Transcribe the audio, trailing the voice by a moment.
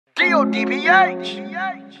Dodbh.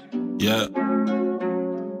 Yeah.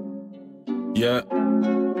 Yeah.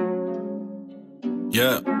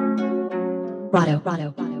 Yeah. Rado.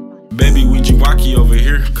 Baby, we G-Wacky over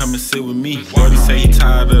here, come and sit with me. Brody say he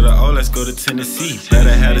tired of the O, let's go to Tennessee. Better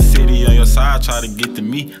have the city on your side, try to get to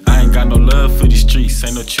me. I ain't got no love for these streets,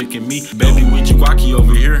 ain't no tricking me. Baby, we G-Wacky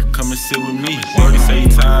over here, come and sit with me. Brody say he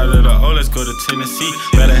tired of the O, let's go to Tennessee.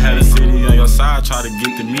 Better have the city on your side, try to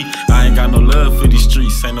get to me. I ain't got no love for these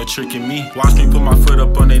streets, ain't no tricking me. Watch me put my foot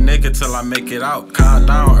up on they neck until I make it out. Calm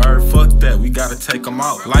down, fuck that, we gotta take them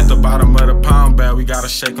out. Like the bottom of the pound bag, we gotta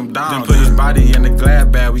shake them down. Then put his body in the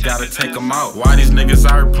glad bag, we gotta take them out. Why these niggas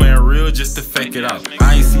out playing real just to fake it out?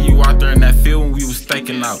 I ain't see you out there in that field when we was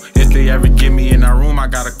staking out. If they ever get me in that room, I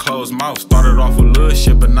got a closed mouth. Started off with little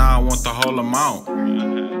shit, but now I want the whole amount.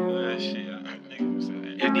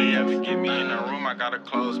 If they ever get me in that room, I got a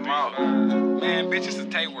closed mouth. Man, bitches is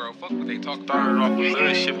Tay World. Fuck what they talk about. Started off with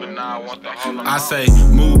little shit, but now I want the whole amount. I say,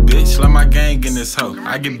 move bitch, let my gang in this hoe.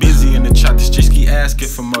 I get busy in the trap, the streets keep asking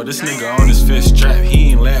for more. This nigga on his fifth strap,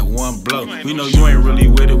 he ain't let one blow. We know you ain't really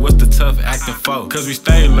with it, what's the tough acting for? Cause we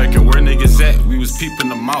stayed lurking, where niggas at? We was peeping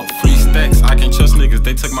them out. Free stacks, I can't trust niggas,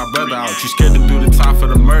 they took my brother out. You scared to do the time for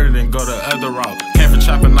the murder, then go the other route. Came for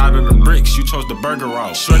trapping out of the bricks, you chose the burger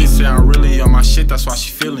route. Shorty say I'm really on my shit, that's why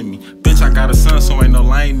she feeling me. Bitch, I got a son, so ain't no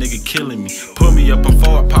lame nigga killing me. Put me up and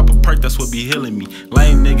forward, pop a perk, that's what be healing me.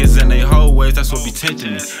 Lame niggas in they whole ways, that's what be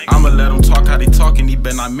tempting me. I'ma let them talk how they talking, he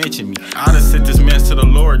better not mention me. I done sent this man to the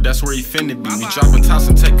Lord, that's where he finna be. We dropping tops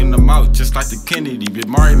and taking them out, just like the Kennedy. Big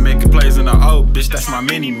Mari making plays in the O, bitch, that's my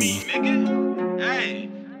mini-me. Nigga, hey.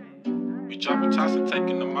 We dropping tops and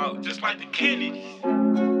taking them out, just like the Kennedy.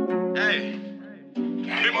 Hey.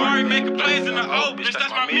 Big Mari making plays in the O, bitch, that's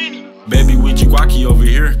my mini. Baby, we G-Wacky over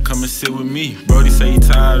here, come and sit with me. Brody say he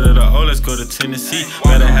tired of the O, let's go to Tennessee.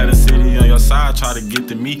 Better have the city on your side, try to get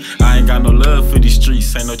to me. I ain't got no love for these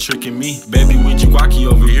streets, ain't no tricking me. Baby, we G-Wacky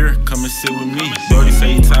over here, come and sit with me. Brody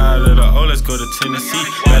say he tired of the O, let's go to Tennessee.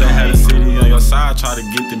 Better have the city on your side, try to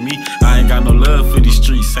get to me. I ain't got no love for these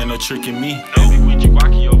streets, ain't no tricking me. Baby, we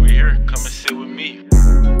G-Wacky over here, come and sit with me.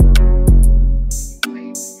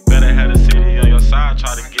 Better have the city on your side,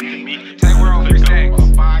 try to get to me. Tay World, free stacks.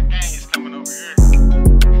 5 games coming over here.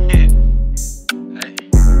 Hey. Come and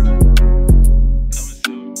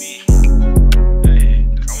sit with me. Hey.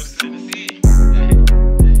 Come and sit with me.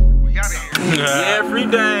 We got it here. Yeah, free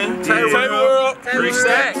Dame. Tay World. Free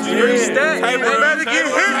stacks. Free stacks. Tay World better get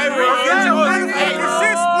hit. Get your money. Hey, the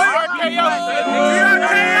shit split.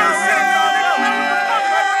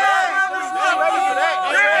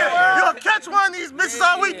 Catch one of these bitches,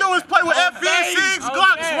 all we do is play with FN6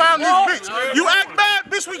 Glocks around this bitch. You act bad,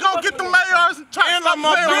 bitch, we gon' get the mayors and try to stop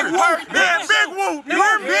playing with you. Yeah, big whoop. You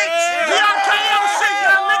heard, bitch?